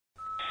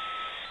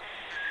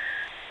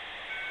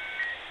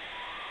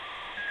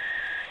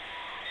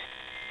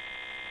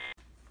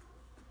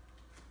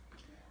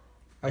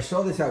I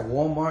saw this at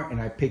Walmart and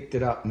I picked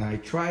it up. And I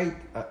tried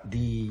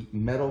the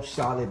metal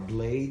solid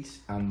blades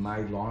on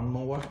my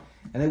lawnmower,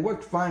 and it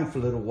worked fine for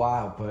a little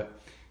while, but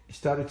it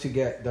started to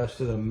get the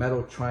sort of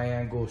metal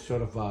triangle,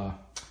 sort of a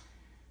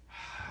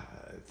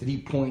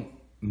 3-point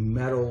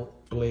metal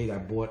blade I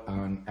bought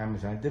on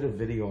Amazon. I did a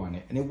video on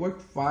it and it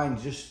worked fine.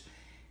 Just,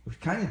 it was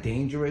kind of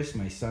dangerous.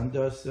 My son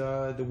does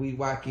the weed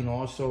whacking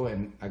also,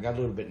 and I got a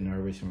little bit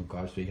nervous in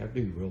regards to it. You have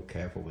to be real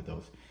careful with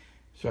those.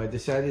 So I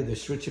decided to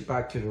switch it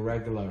back to the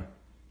regular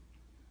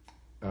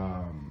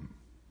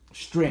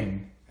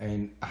string,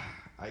 and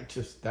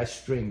that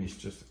string is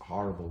just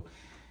horrible,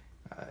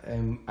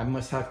 and I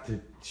must have to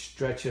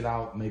stretch it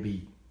out.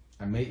 Maybe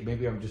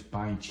I'm just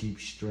buying cheap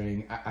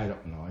string. I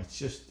don't know. It's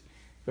just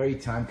very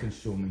time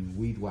consuming,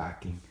 weed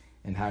whacking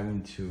and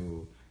having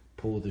to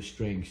pull the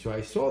string. So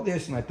I saw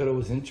this and I thought it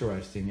was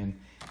interesting, and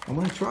I'm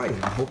going to try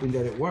it. I'm hoping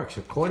that it works.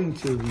 According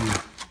to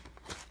the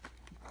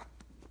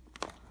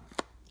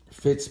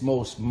Fits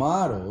Most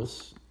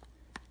Models,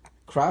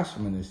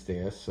 Craftsman is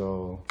there,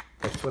 so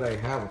that's what I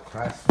have, a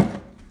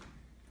Craftsman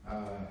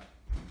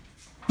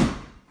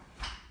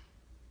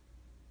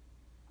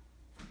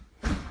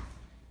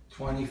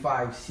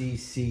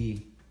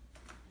 25cc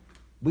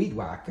weed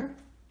whacker,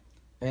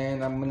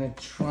 and I'm gonna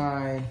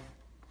try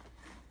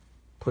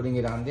putting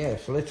it on there.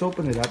 So let's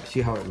open it up, see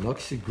how it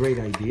looks. It's a great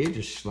idea.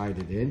 Just slide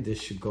it in. This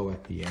should go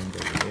at the end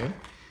over there.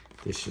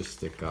 This should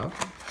stick up,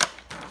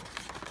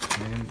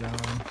 and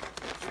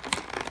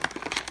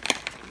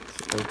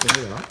let's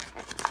open it up.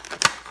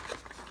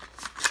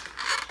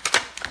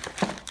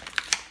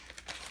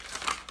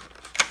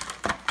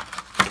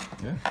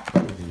 Yeah,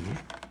 pretty easy.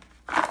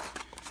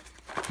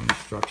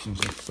 Instructions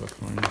and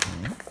stuff on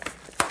here.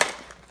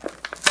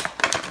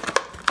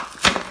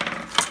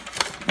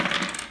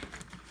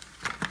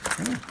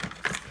 Yeah,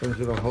 comes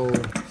with a whole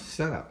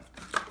setup.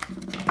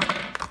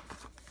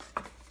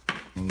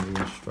 And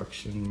the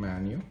instruction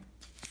manual.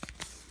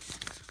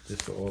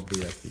 This will all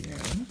be at the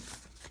end.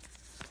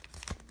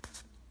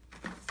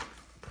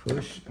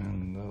 Push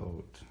and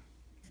load.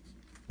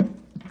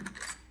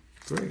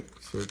 Great.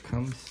 So it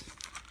comes.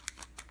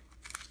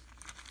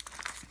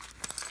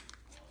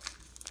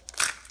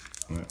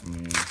 Let me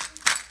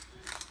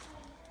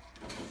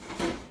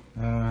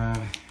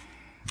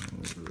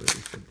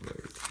raise the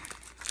blade.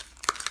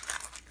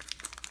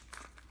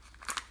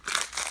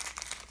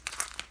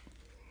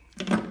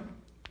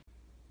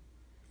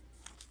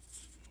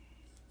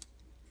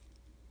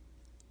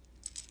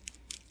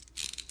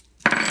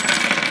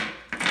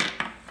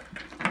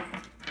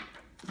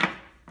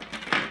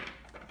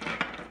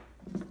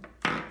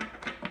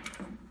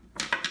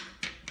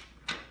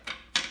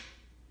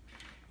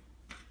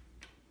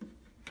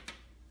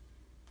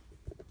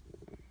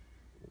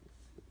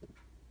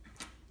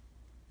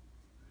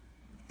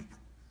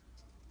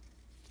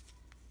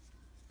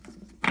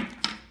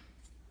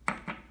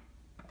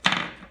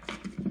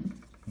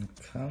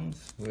 Comes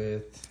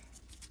with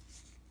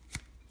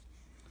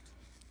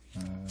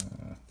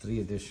 3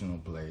 additional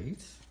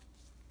blades.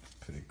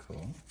 Pretty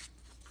cool.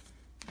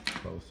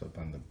 Close up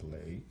on the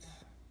blades.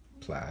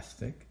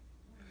 Plastic.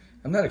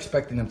 I'm not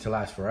expecting them to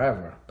last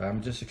forever, but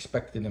I'm just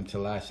expecting them to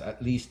last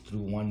at least through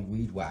one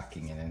weed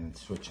whacking and then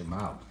switch them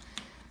out.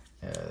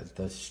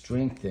 The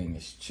string thing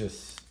is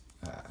just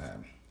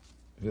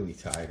really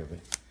tired of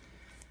it.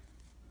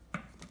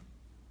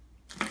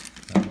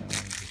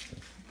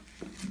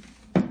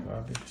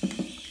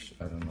 Garbage.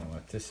 I don't know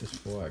what this is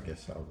for. I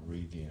guess I'll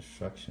read the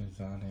instructions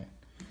on it.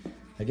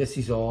 I guess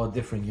these are all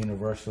different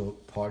universal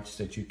parts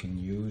that you can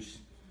use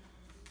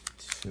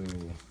to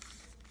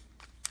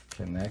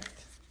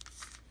connect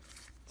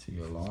to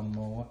your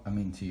lawnmower. I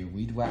mean, to your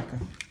weed whacker.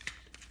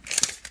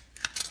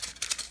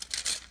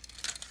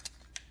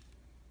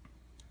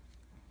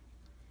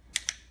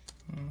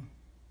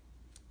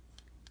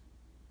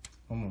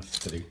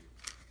 Almost 3.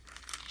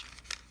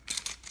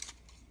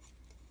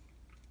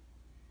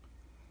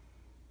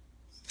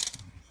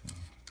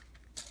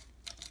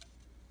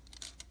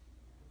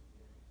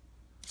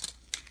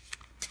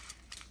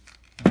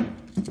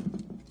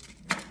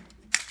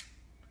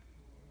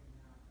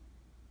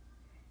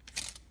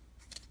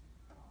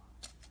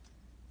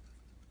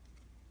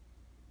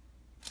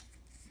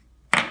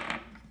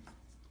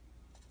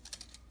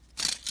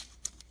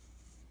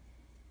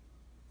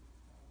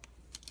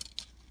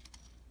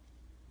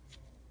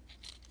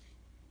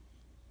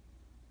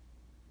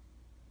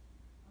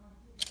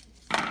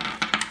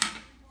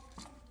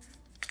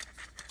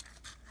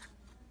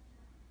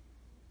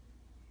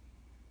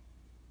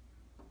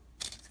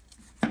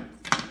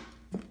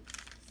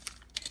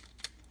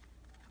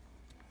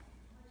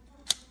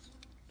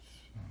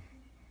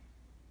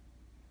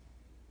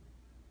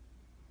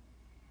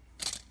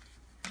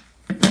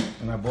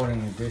 And I bought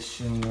an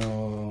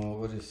additional,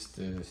 what is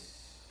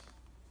this?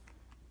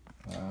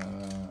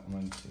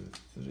 1,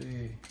 2,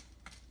 3,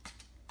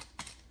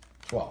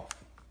 12.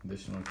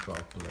 Additional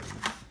 12 blades.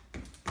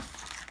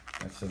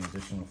 That's an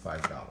additional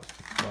 $5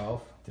 for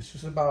 12. This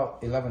was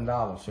about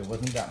 $11, so it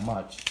wasn't that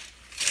much.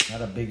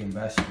 Not a big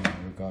investment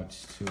in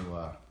regards to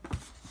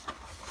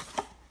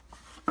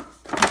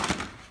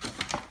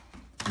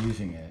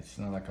using it. It's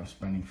not like I'm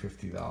spending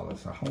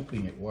 $50. I'm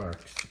hoping it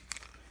works.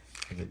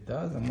 If it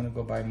does, I'm gonna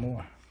go buy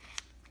more.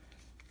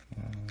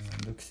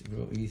 Looks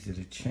real easy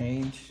to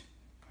change.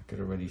 I could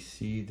already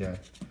see that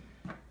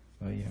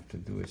all you have to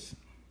do is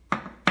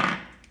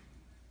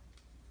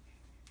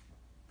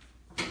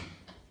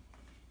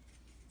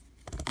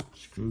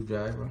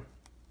screwdriver,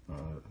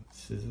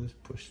 scissors,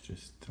 push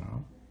this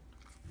down.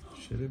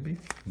 Should it be?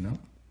 No.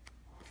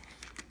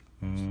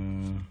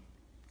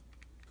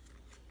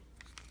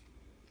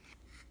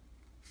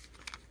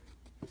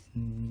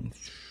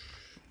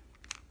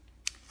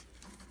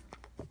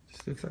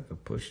 This looks like a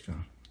push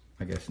down.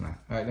 I guess not.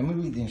 All right, let me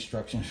read the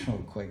instructions real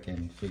quick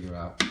and figure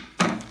out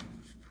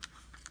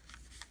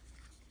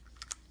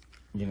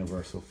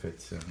universal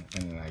fits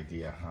and an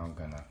idea how I'm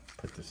gonna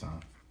put this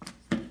on.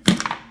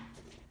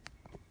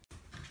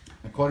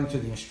 According to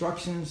the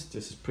instructions,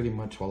 this is pretty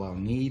much all I'll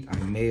need. I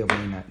may or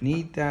may not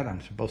need that.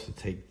 I'm supposed to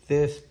take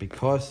this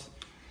because,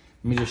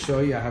 let me just show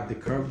you, I have the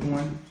curved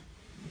one.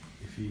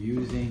 If you're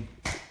using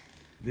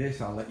this,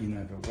 I'll let you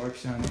know if it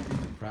works on it.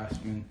 It's a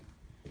Craftsman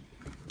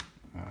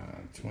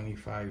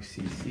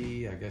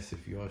 25cc. I guess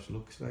if yours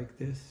looks like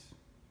this.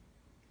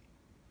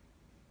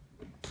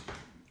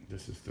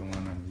 This is the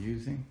one I'm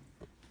using.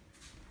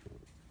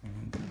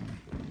 And,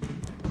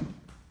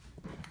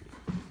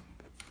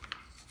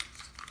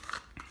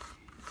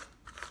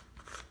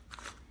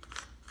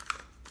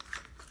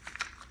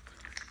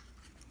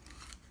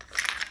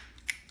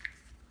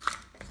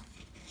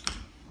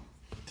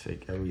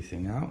 take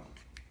everything out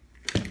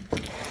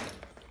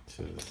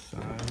to the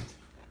side.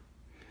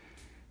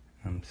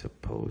 I'm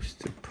supposed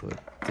to put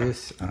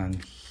this on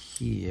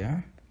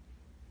here,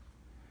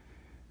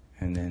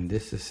 and then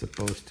this is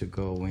supposed to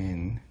go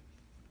in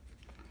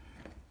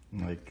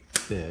like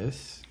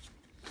this,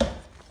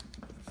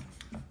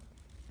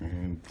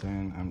 and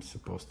then I'm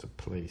supposed to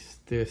place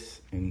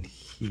this in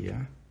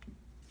here,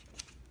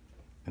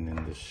 and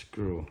then the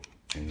screw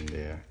in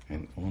there,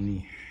 and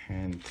only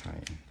hand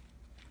tighten.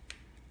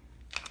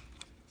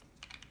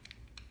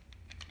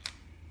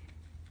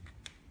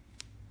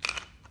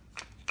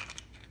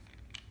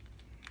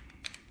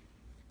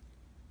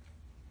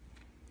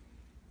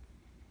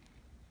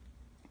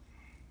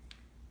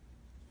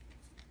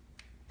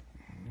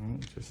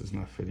 This is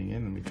not fitting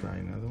in. Let me try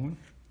another one.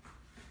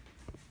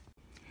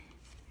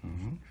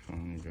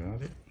 Finally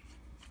got it.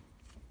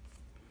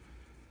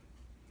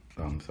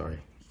 Oh, I'm sorry.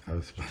 I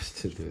was supposed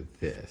to do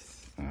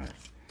this. All right.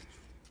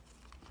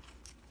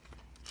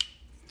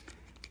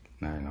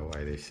 Now I know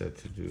why they said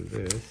to do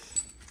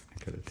this.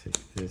 I gotta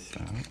take this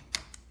out.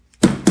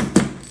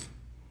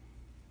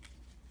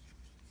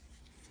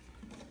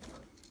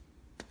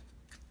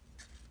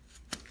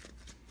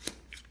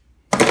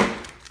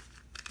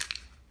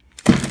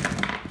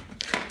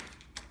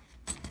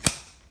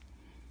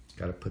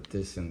 Gotta put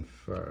this in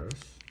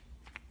first,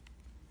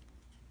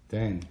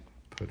 then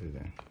put it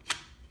in.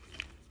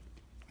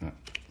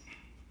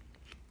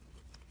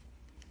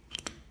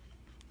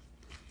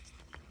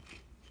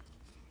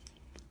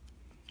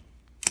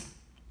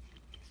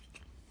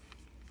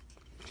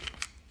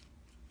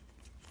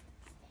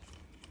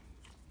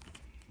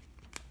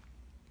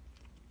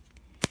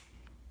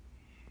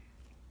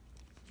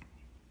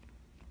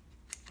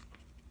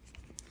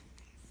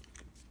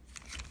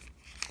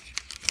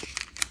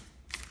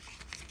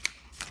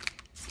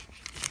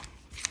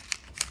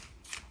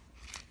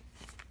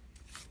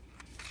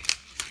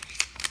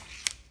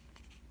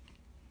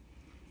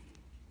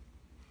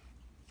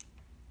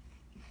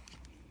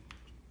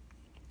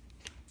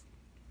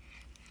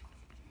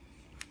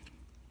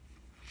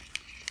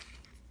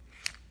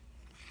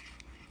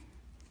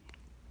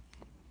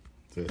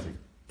 There's a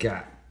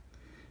gap.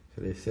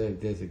 So they said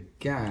if there's a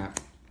gap,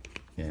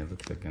 yeah, it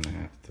looks like I'm gonna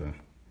have to,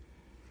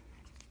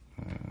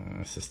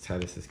 that's as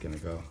tight as it's gonna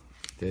go.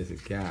 If there's a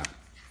gap,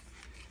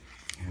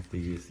 I have to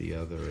use the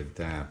other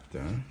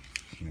adapter.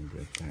 Let me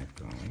get that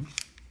going.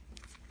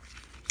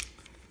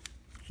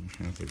 My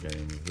hands are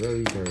getting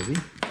very dirty.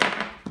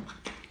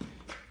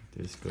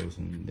 This goes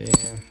in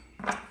there.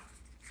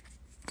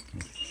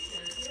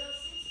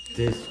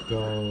 This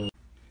goes,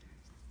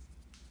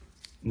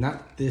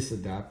 not this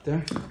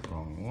adapter,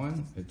 wrong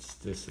one, it's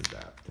this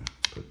adapter.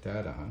 Put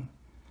that on,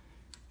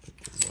 put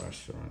the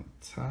washer on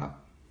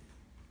top,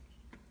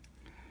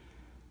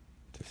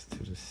 this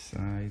to the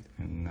side,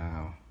 and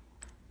now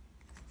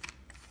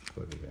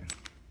put it in.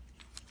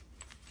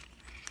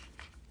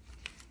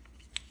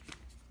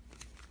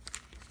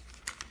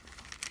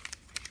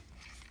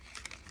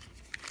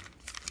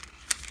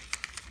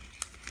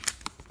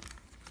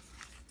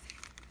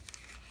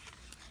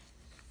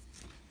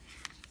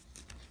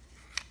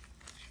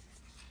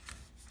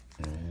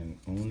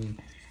 Only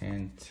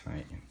hand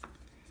tighten,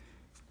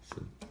 so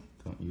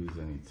don't use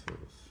any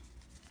tools.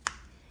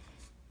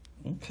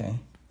 Okay.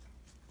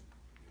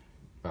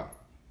 Well,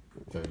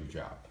 dirty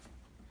job.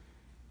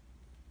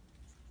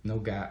 No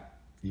gap.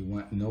 You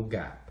want no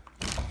gap.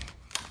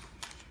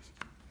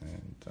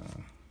 And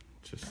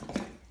just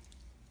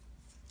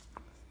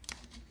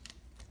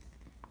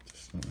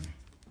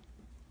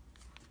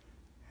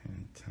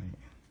hand tighten.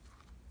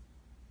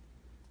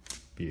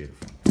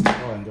 Beautiful.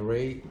 Oh, and the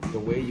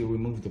way you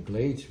remove the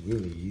blades,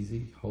 really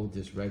easy. Hold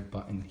this red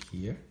button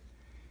here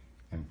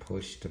and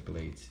push the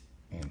blades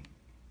in.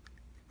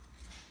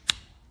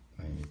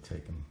 And you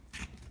take them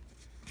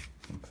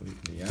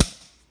completely out.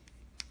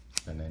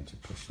 And then to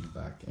push them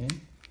back in,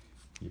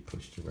 you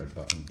push the red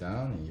button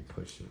down and you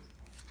push it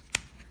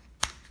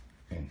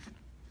in.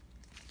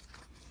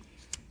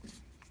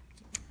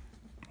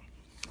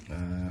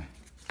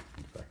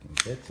 If I can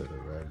get to the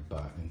red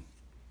button.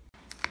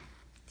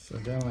 So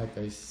then, like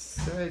I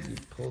said, you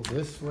pull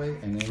this way,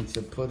 and then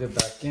to put it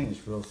back in,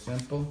 it's real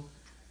simple.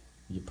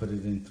 You put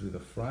it in through the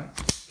front,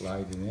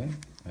 slide it in,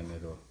 and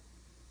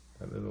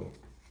that little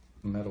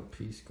metal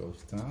piece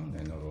goes down,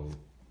 and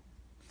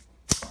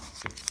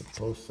it's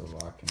supposed to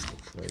lock into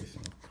place,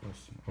 and of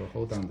course, or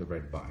hold down the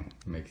red button,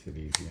 makes it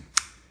easier.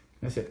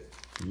 That's it,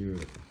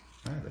 beautiful.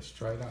 All right, let's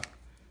try it out.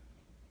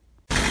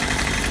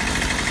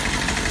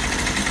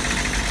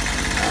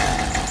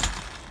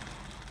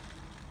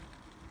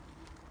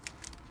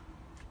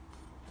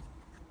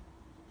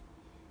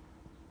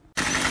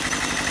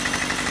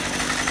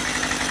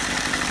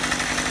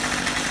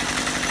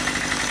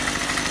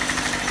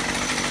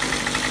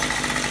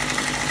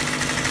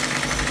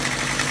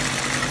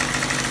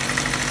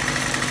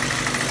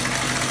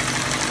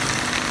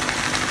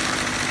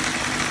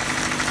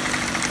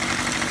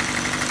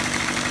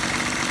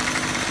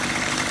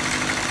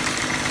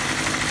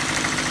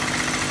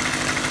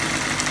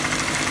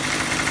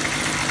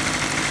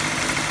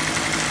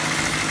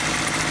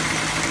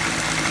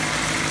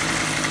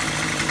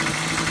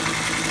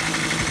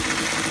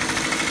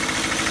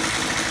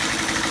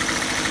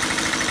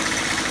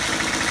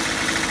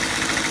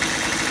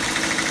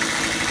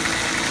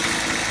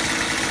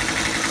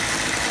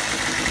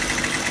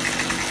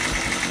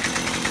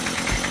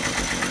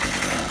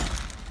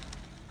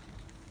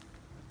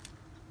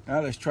 Now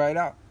let's try it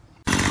out.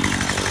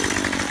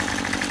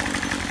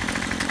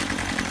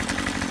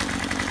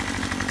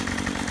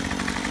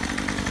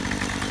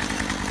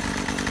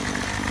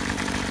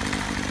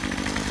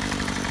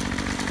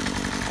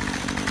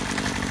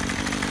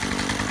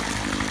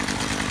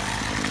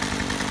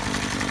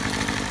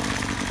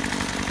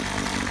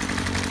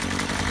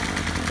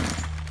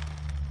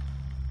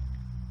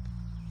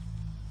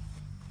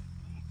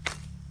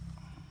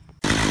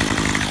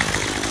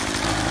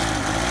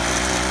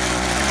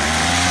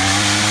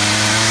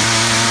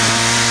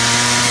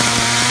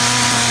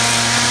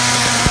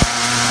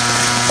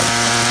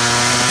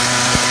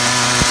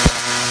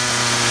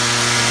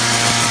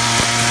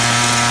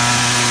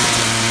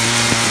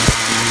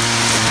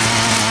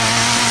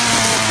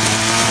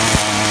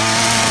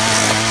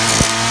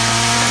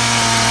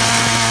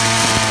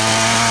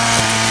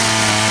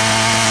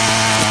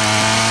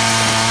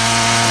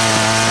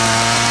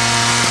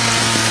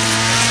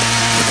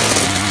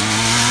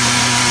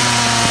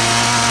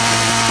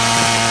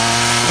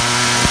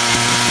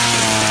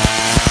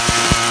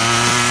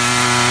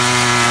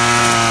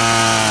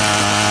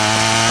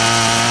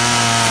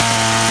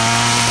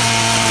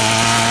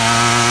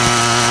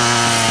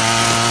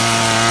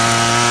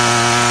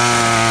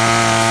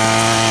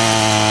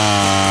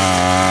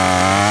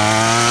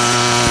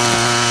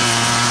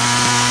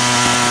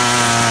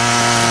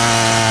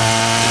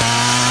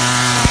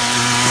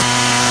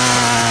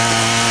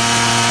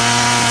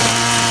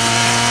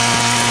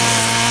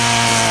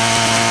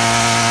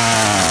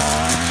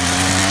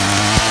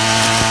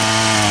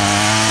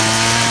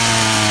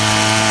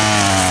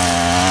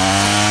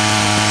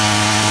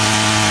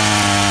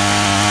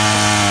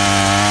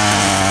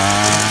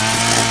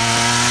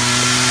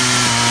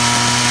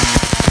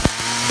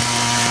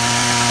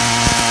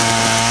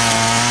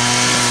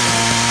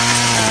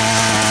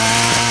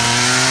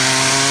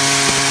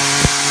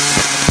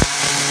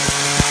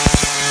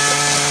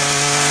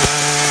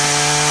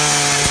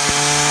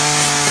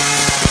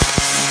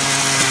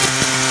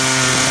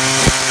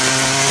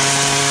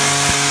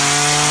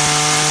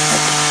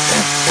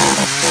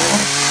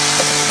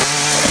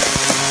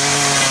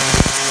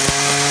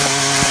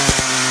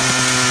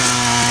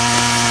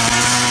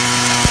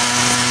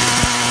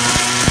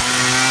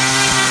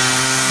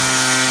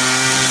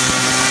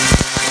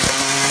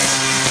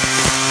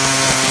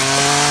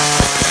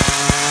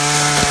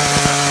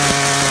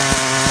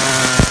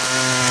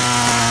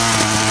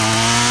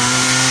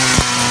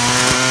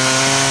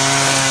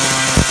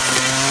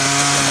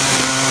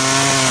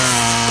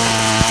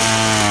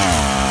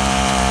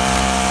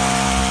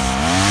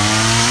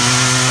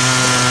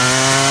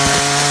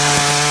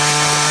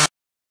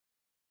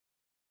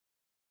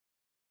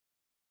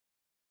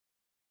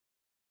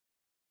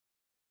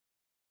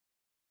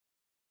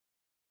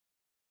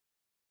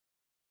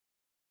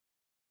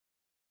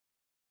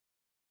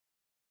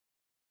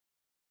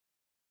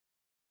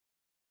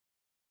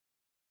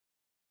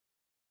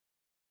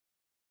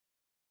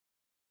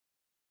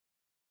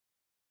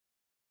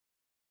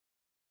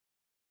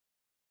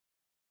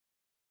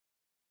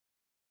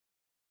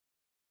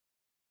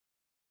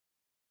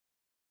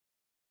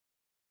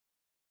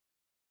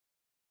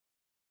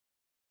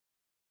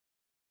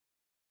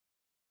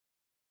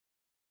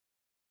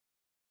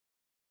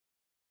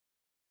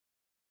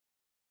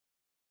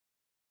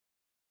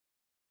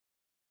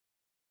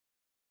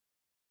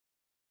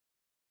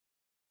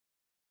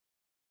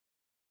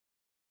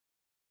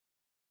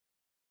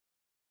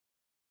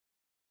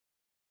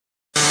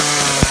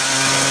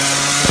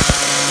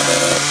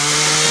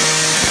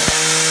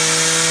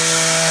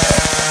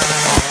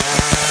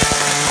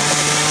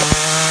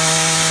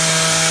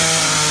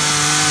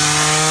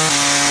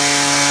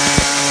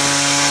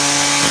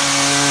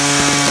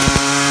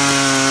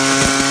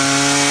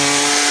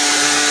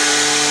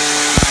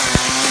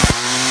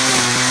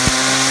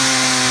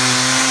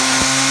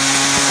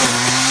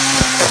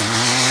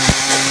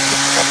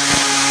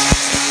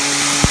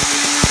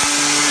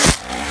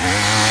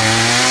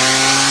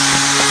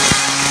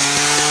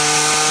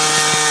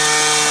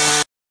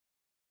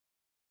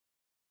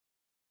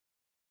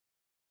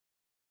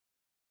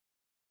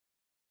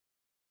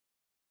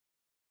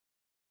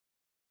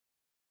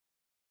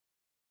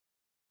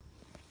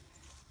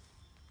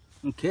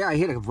 Okay, I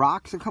hit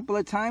rocks a couple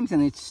of times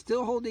and it's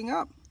still holding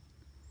up.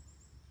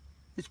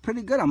 It's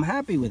pretty good. I'm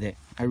happy with it.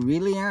 I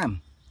really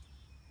am.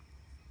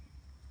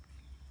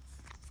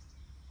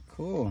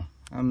 Cool.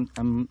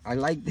 I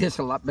like this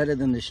a lot better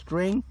than the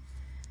string.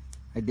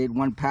 I did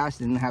one pass,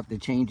 didn't have to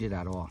change it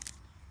at all.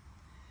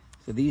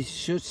 So these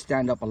should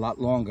stand up a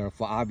lot longer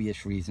for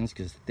obvious reasons,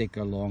 because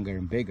thicker, longer,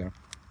 and bigger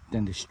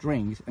than the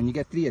strings, and you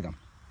get 3 of them.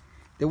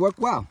 They work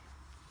well.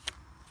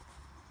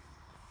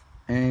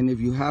 And if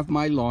you have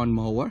my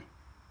lawnmower,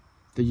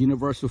 the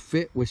universal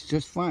fit was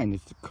just fine.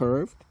 It's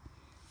curved.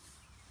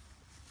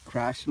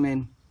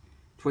 Craftsman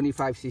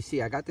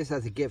 25cc. I got this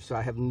as a gift, so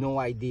I have no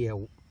idea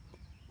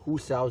who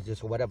sells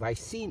this or whatever. I've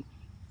seen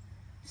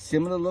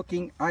similar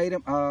looking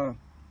item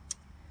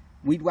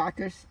weed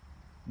whackers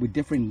with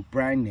different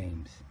brand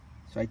names,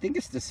 so I think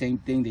it's the same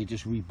thing, they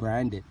just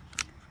rebranded.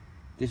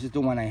 This is the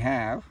one I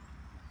have.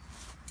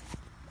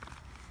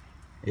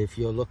 If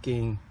you're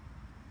looking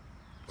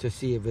to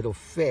see if it'll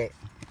fit,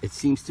 it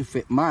seems to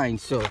fit mine,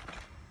 so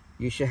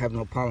you should have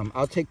no problem.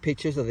 I'll take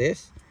pictures of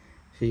this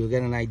so you'll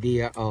get an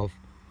idea of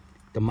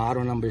the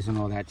model numbers and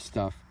all that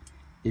stuff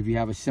if you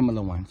have a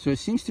similar one. So it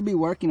seems to be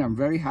working. I'm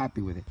very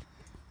happy with it.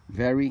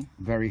 Very,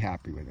 very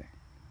happy with it.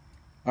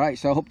 All right,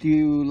 so I hope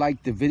you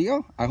liked the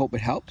video. I hope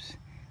it helps.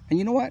 And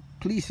you know what?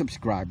 Please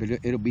subscribe.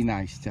 It'll be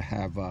nice to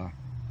have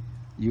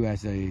you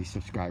as a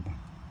subscriber.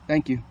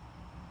 Thank you.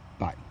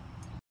 Bye.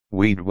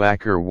 Weed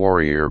Whacker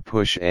Warrior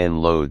Push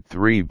and Load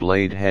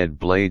 3-blade head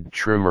blade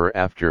trimmer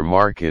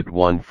aftermarket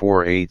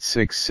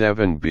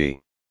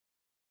 14867B.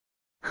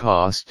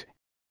 Cost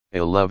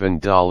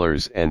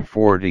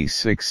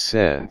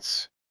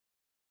 $11.46.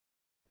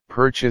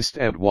 Purchased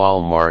at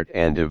Walmart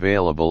and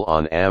available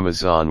on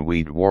Amazon.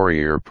 Weed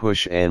Warrior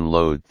Push and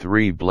Load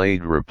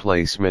 3-blade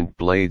replacement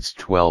blades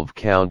 12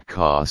 count.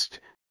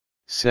 Cost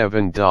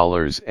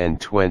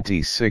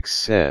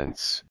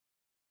 $7.26.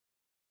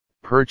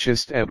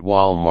 Purchased at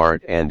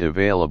Walmart and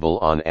available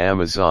on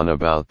Amazon.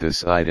 About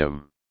this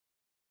item: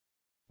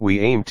 we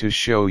aim to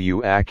show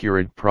you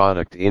accurate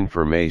product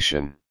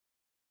information.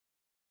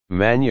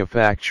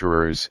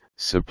 Manufacturers,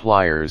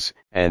 suppliers,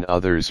 and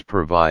others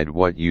provide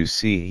what you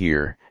see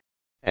here,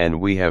 and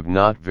we have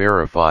not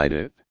verified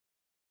it.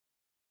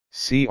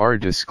 See our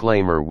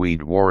disclaimer.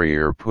 Weed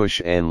Warrior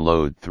Push and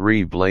Load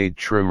 3-blade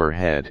trimmer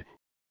head.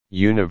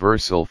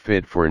 Universal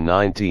fit for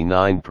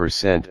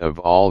 99% of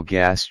all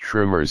gas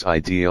trimmers,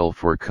 ideal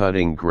for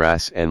cutting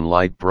grass and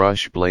light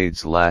brush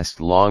blades. Last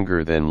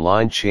longer than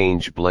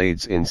lineChange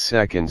blades in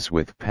seconds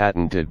with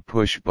patented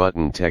push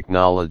button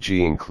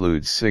technology.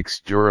 Includes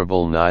 6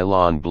 durable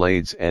nylon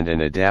blades and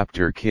an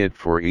adapter kit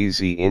for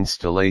easy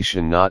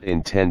installation. Not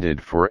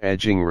intended for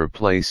edging.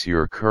 Replace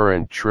your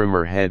current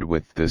trimmer head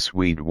with this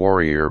Weed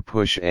Warrior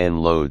Push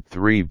and Load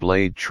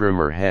 3-blade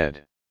trimmer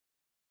head.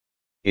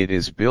 It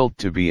is built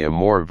to be a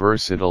more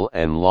versatile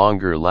and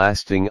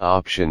longer-lasting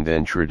option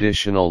than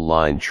traditional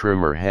line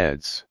trimmer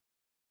heads.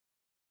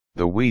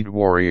 The Weed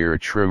Warrior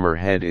trimmer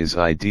head is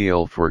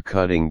ideal for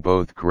cutting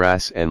both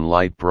grass and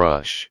light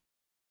brush.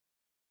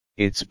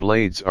 Its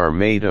blades are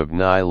made of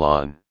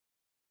nylon.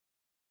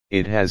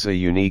 It has a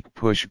unique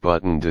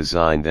push-button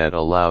design that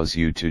allows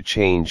you to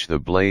change the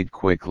blade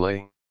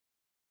quickly.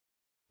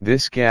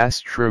 This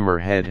gas trimmer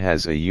head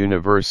has a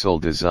universal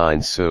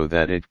design so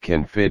that it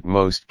can fit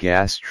most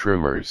gas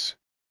trimmers.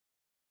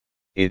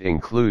 It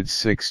includes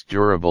 6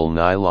 durable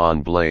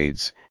nylon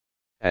blades,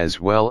 as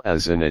well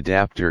as an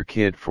adapter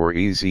kit for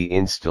easy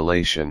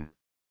installation.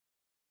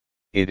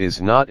 It is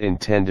not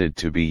intended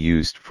to be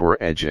used for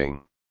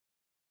edging.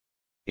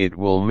 It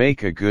will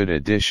make a good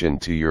addition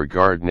to your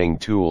gardening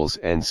tools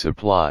and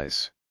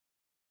supplies.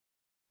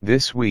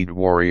 This Weed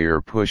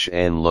Warrior Push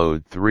and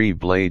Load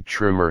 3-blade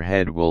trimmer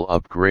head will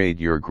upgrade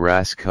your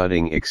grass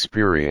cutting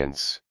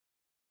experience.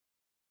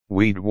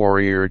 Weed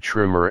Warrior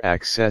trimmer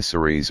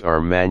accessories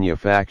are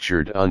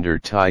manufactured under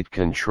tight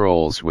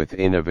controls with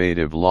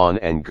innovative lawn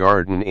and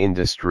garden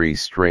industry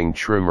string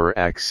trimmer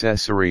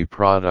accessory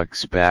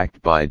products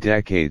backed by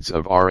decades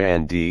of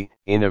R&D,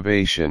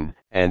 innovation,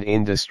 and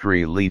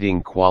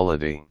industry-leading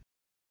quality.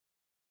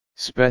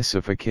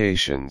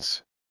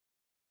 Specifications: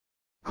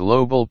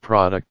 Global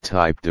product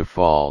type: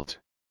 default.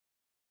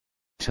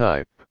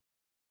 Type: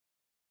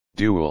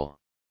 dual.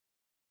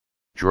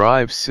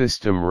 Drive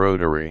system: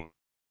 rotary.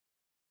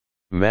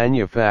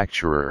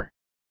 Manufacturer: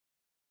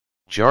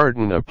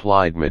 Jarden.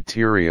 Applied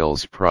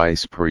materials: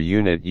 price per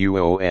unit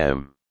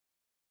UOM.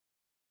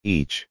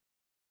 Each.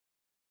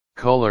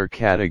 Color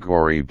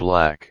category: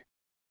 black.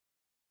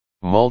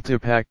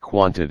 Multipack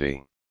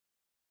quantity.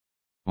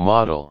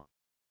 Model: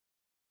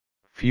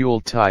 fuel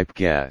type: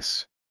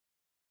 gas.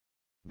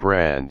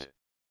 Brand: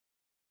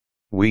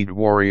 Weed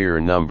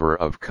Warrior. Number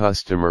of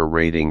customer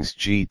ratings: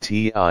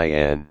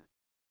 GTIN.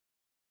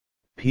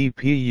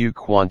 PPU: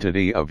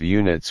 quantity of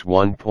units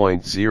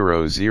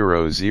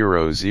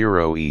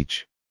 1.0000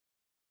 each.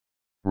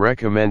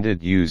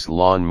 Recommended use: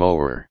 lawn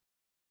mower.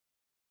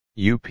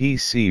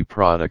 UPC.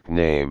 Product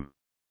name: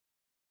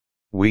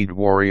 Weed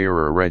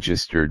Warrior, a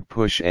registered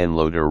push and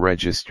load, a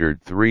registered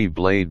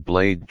 3-blade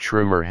blade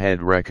trimmer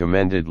head.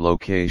 Recommended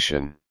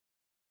location: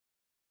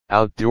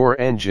 outdoor.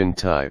 Engine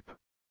type: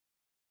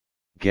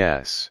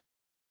 gas.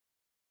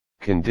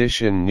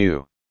 Condition: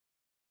 new.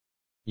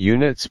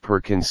 Units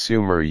per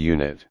consumer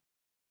unit.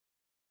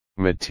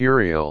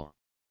 Material: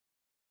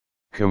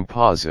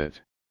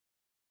 composite.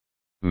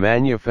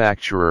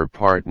 Manufacturer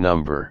part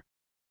number.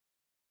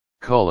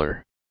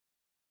 Color: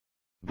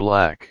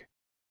 black.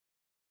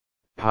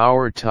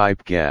 Power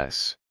type: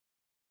 gas.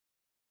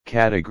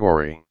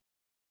 Category: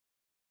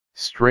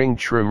 string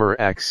trimmer.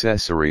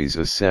 Accessories.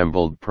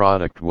 Assembled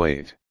product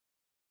weight: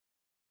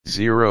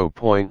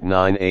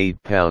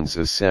 0.98 pounds.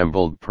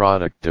 Assembled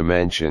product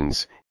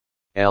dimensions: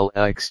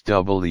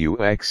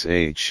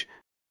 LXWXH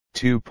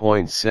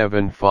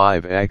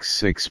 2.75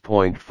 x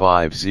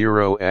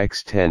 6.50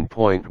 x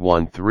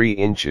 10.13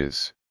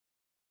 inches.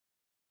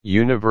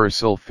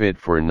 Universal fit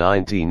for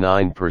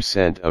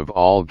 99% of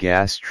all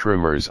gas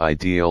trimmers.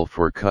 Ideal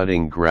for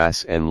cutting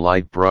grass, and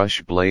light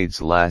brush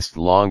blades last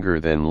longer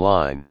than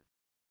line.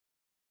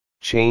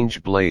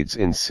 Change blades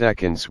in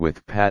seconds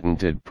with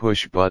patented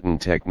push-button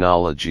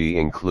technology.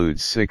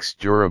 Includes 6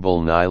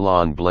 durable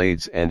nylon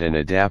blades and an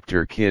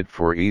adapter kit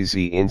for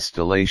easy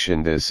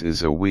installation. This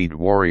is a Weed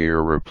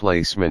Warrior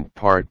replacement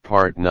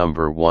part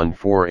number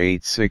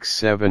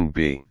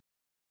 14867B.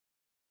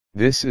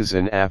 This is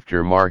an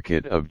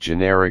aftermarket of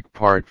generic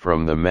part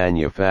from the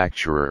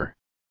manufacturer.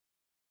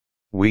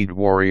 Weed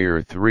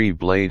Warrior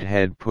 3-blade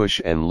head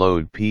push and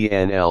load.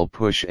 PNL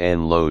push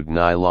and load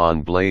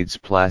nylon blades.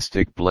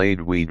 Plastic blade.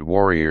 Weed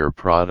Warrior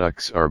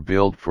products are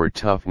built for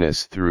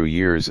toughness through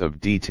years of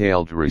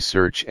detailed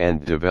research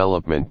and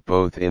development,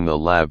 both in the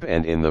lab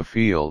and in the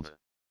field.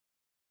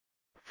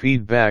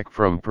 Feedback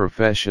from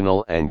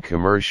professional and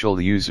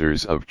commercial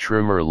users of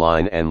trimmer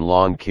line and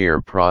lawn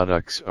care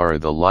products are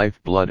the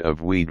lifeblood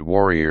of Weed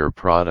Warrior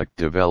product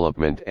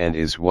development, and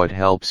is what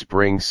helps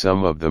bring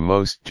some of the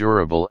most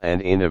durable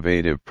and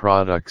innovative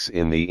products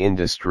in the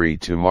industry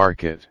to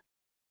market.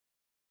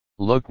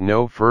 Look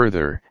no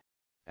further,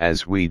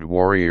 as Weed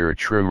Warrior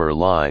trimmer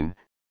line,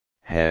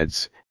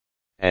 heads,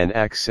 and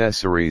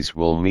accessories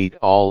will meet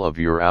all of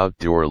your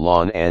outdoor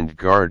lawn and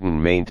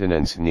garden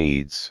maintenance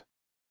needs.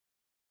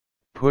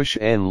 Push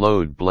and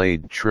load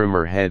blade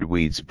trimmer head.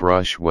 Weeds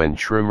brush when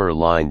trimmer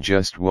line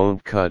just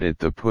won't cut it.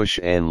 The push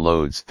and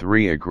loads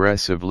 3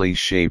 aggressively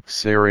shaped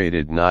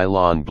serrated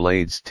nylon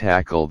blades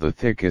tackle the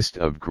thickest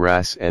of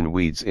grass and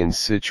weeds in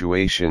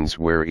situations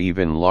where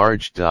even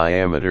large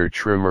diameter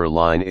trimmer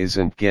line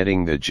isn't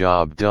getting the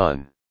job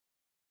done.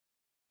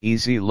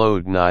 Easy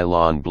load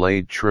nylon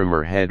blade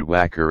trimmer head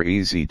wacker.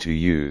 Easy to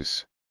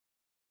use.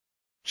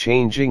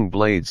 Changing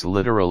blades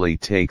literally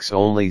takes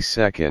only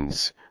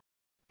seconds.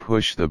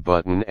 Push the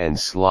button and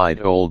slide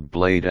old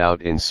blade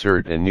out.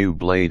 Insert a new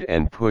blade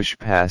and push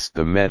past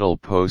the metal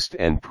post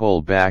and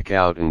pull back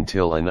out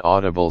until an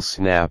audible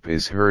snap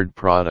is heard.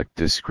 Product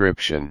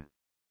description: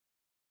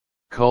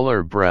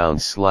 color brown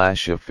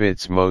 /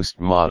 fits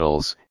most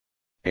models: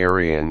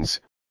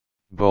 Arians,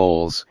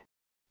 Bowles,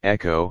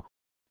 Echo,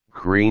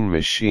 Green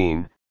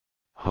Machine,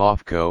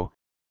 Hofco,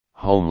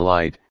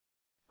 Homelight,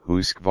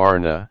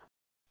 Husqvarna,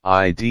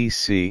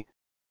 IDC,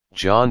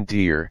 John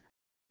Deere,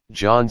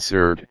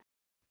 Johnserd,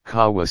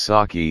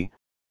 Kawasaki,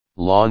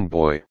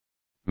 Lawnboy,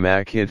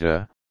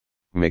 Makita,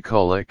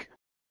 McCulloch,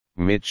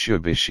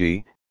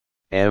 Mitsubishi,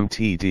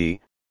 MTD,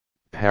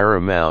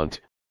 Paramount,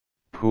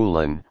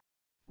 Poulan,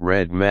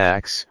 Red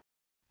Max,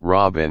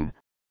 Robin,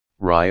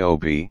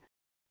 Ryobi,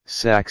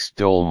 Sax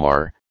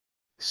Dolmar,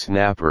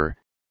 Snapper,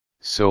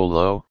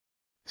 Solo,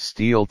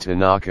 Steel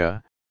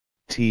Tanaka,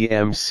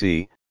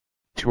 TMC,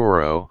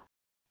 Toro,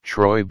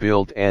 Troy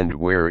Built and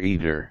Wear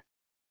Eater.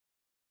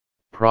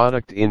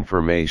 Product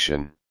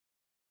information: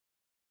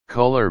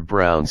 color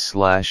brown /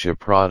 a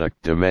product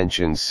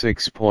dimensions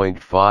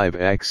 6.5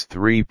 x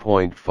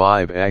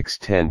 3.5 x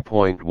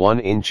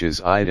 10.1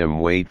 inches. Item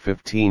weight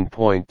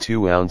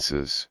 15.2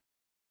 ounces.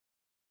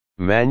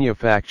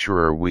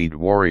 Manufacturer Weed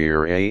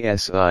Warrior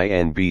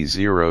ASIN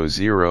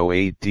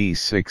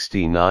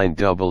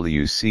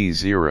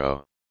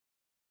B008D69WC0.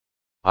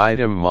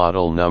 Item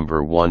model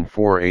number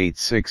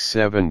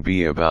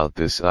 14867B. About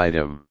this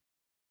item: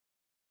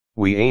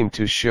 we aim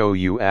to show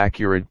you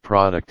accurate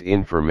product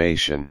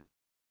information.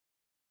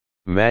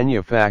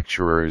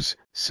 Manufacturers,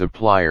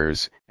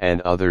 suppliers,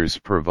 and others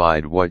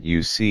provide what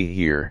you see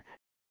here,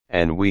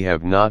 and we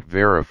have not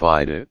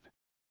verified it.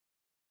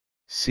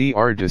 See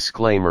our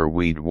disclaimer.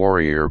 Weed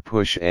Warrior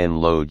push and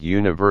load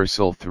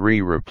universal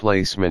 3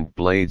 replacement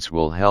blades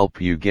will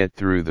help you get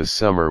through the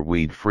summer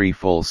weed-free.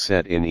 Full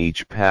set in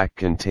each pack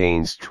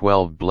contains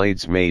 12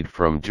 blades made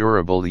from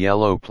durable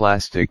yellow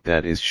plastic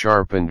that is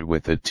sharpened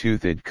with a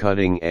toothed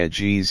cutting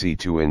edge. Easy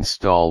to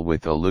install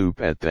with a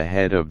loop at the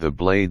head of the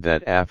blade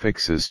that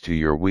affixes to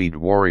your Weed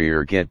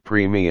Warrior. Get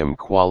premium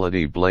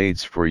quality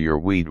blades for your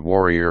Weed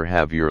Warrior.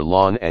 Have your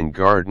lawn and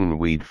garden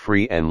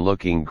weed-free and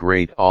looking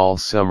great all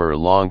summer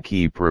long.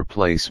 Keep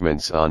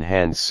replacements on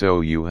hand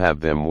so you have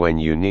them when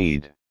you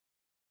need.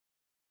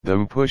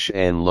 The push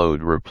and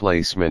load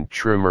replacement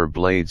trimmer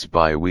blades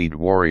by Weed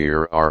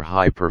Warrior are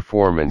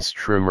high-performance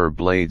trimmer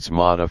blades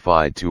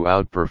modified to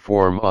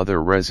outperform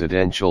other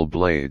residential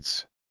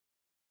blades.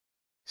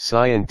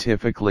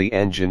 Scientifically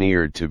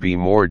engineered to be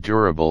more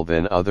durable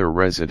than other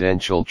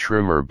residential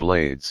trimmer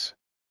blades.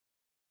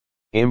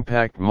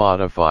 Impact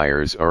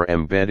modifiers are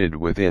embedded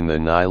within the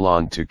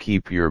nylon to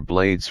keep your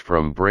blades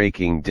from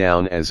breaking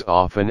down as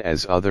often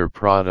as other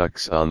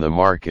products on the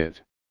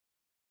market.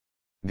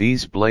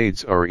 These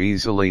blades are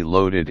easily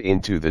loaded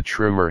into the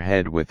trimmer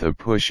head with the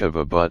push of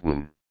a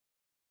button.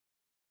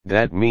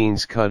 That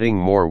means cutting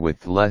more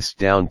with less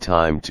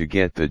downtime to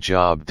get the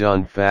job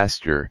done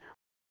faster,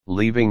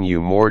 leaving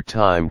you more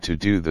time to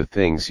do the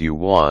things you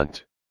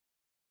want.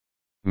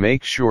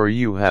 Make sure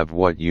you have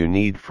what you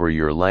need for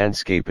your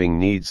landscaping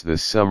needs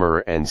this summer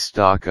and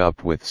stock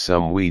up with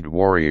some Weed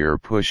Warrior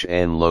Push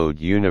and Load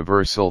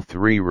Universal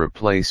 3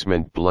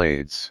 replacement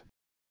blades.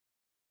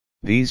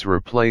 These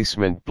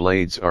replacement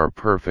blades are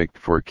perfect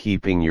for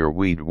keeping your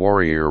Weed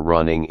Warrior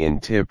running in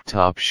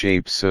tip-top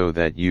shape so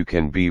that you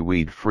can be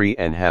weed-free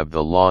and have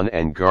the lawn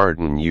and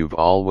garden you've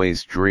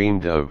always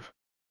dreamed of.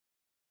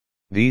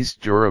 These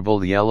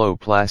durable yellow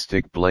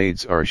plastic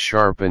blades are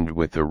sharpened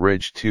with a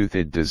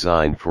ridge-toothed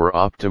design for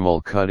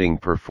optimal cutting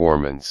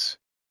performance.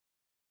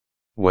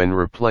 When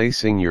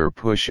replacing your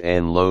Push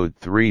and Load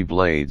 3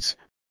 blades,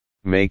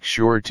 make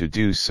sure to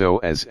do so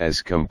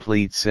as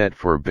complete set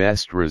for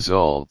best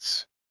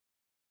results.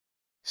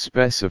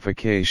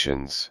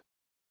 Specifications: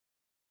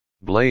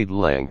 blade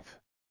length,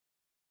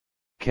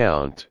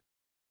 count,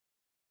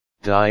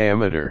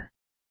 diameter,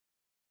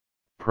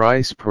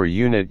 price per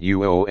unit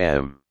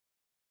UOM,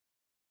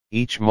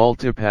 each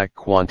multipack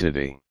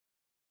quantity,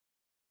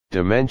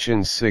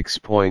 dimensions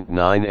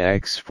 6.9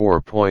 x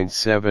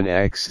 4.7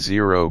 x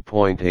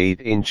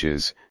 0.8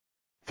 inches,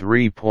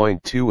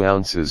 3.2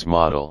 ounces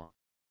model,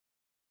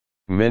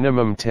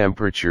 minimum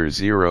temperature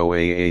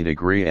 0°A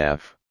degree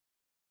F,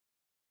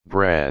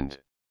 brand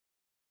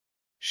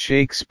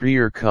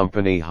Shakespeare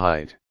Company,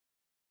 height,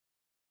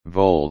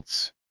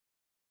 volts,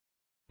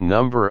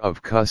 number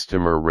of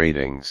customer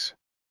ratings,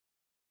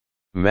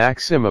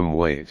 maximum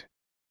weight,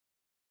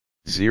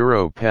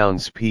 0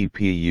 pounds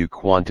PPU,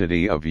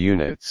 quantity of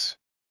units,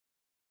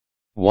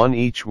 1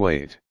 each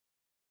weight,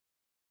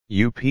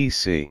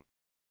 UPC,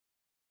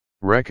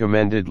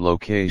 recommended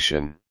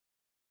location,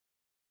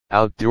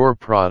 outdoor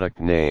product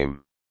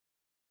name,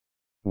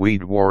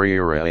 Weed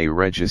Warrior, a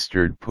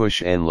registered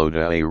push and load,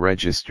 a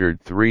registered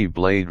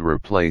 3-blade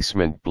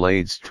replacement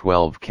blades,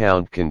 12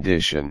 count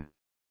condition,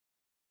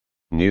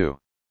 new,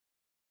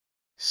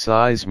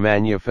 size,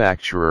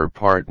 manufacturer,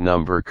 part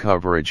number,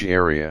 coverage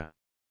area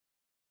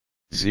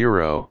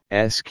 0,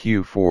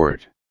 SQ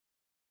Ford,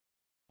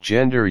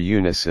 gender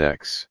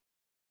unisex,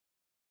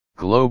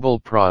 global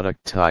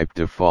product type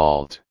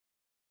default,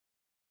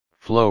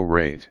 flow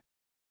rate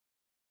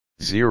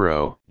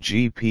 0,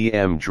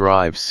 GPM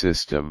drive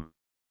system,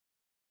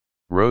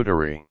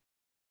 rotary,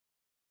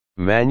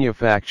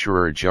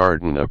 manufacturer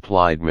Jarden,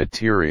 applied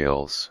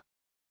materials,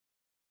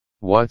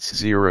 Watts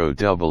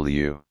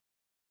 0W,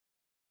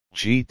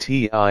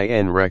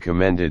 GTIN,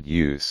 recommended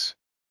use,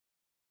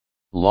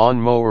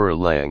 lawnmower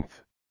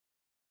length,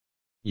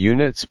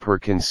 units per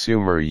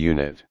consumer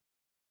unit,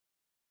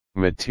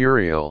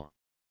 material,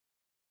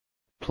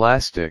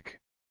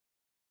 plastic,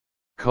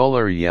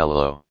 color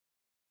yellow,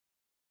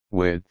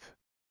 width,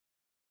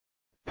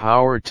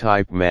 power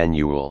type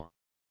manual,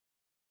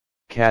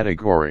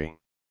 category,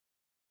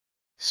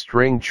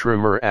 string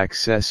trimmer,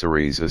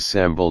 accessories,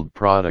 assembled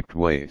product,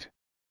 weight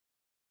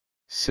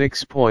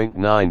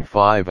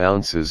 6.95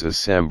 ounces,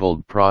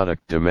 assembled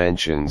product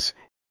dimensions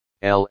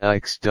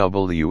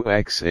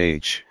LXWXH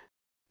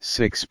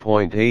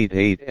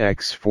 6.88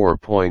 x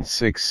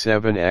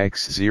 4.67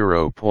 x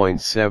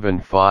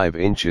 0.75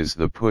 inches.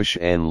 The push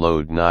and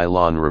load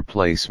nylon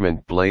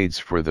replacement blades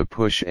for the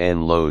push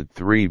and load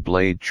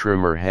 3-blade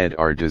trimmer head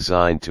are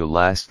designed to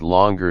last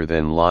longer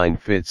than line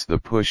fits. The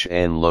push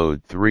and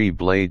load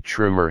 3-blade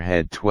trimmer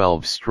head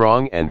 12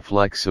 strong and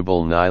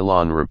flexible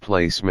nylon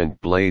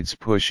replacement blades,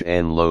 push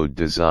and load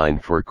design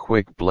for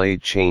quick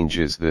blade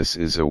changes. This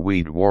is a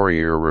Weed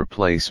Warrior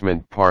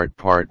replacement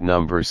part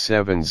number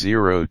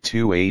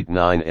 70289A.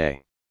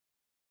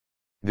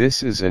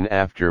 This is an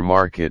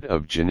aftermarket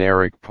of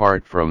generic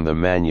part from the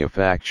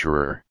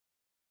manufacturer.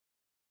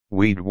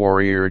 Weed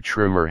Warrior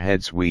trimmer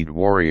heads. Weed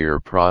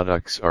Warrior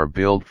products are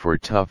built for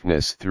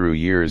toughness through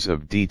years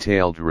of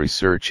detailed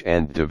research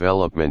and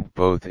development,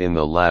 both in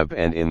the lab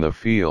and in the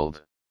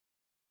field.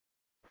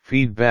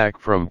 Feedback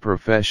from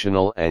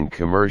professional and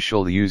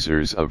commercial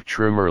users of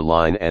trimmer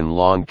line and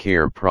lawn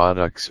care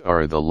products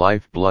are the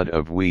lifeblood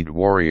of Weed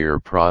Warrior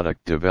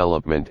product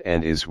development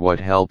and is what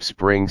helps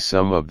bring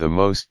some of the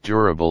most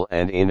durable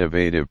and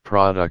innovative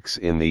products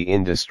in the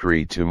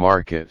industry to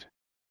market.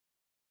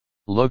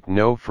 Look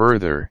no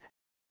further,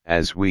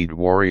 as Weed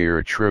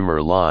Warrior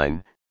trimmer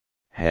line,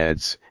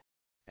 heads,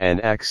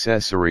 and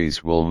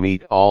accessories will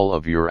meet all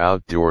of your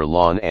outdoor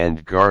lawn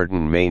and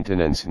garden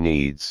maintenance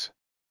needs.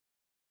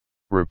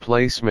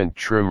 Replacement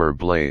trimmer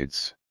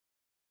blades.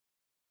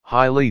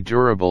 Highly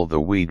durable.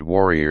 The Weed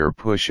Warrior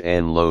push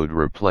and load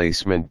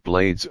replacement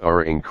blades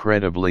are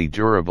incredibly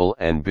durable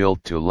and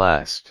built to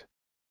last.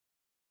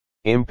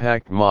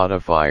 Impact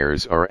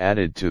modifiers are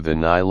added to the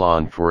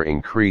nylon for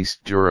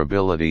increased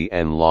durability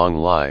and long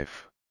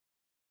life.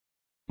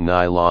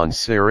 Nylon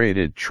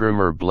serrated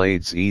trimmer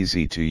blades,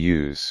 easy to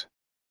use.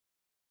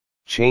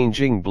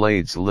 Changing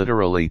blades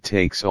literally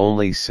takes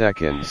only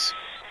seconds,